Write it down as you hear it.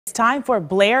It's time for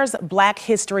Blair's Black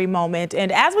History Moment.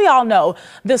 And as we all know,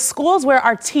 the schools where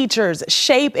our teachers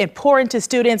shape and pour into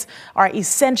students are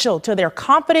essential to their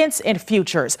confidence and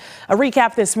futures. A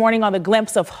recap this morning on the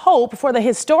glimpse of hope for the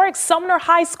historic Sumner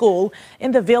High School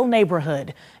in the Ville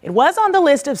neighborhood. It was on the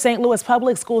list of St. Louis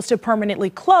public schools to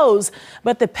permanently close,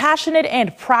 but the passionate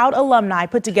and proud alumni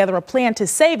put together a plan to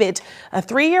save it, a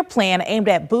 3-year plan aimed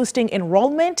at boosting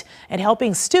enrollment and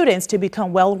helping students to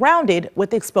become well-rounded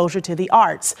with exposure to the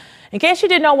arts. In case you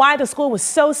didn't know why the school was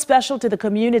so special to the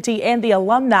community and the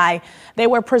alumni, they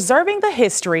were preserving the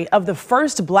history of the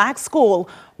first Black school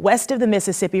west of the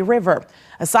Mississippi River.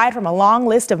 Aside from a long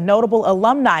list of notable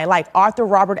alumni like Arthur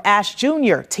Robert Ashe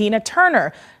Jr., Tina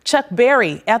Turner, Chuck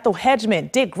Berry, Ethel Hedgeman,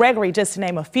 Dick Gregory, just to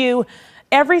name a few,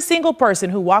 every single person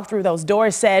who walked through those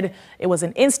doors said it was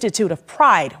an institute of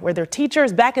pride where their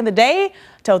teachers back in the day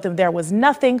told them there was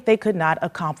nothing they could not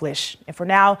accomplish. And for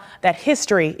now, that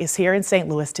history is here in St.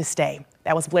 Louis to stay.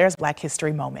 That was Blair's Black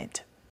History Moment.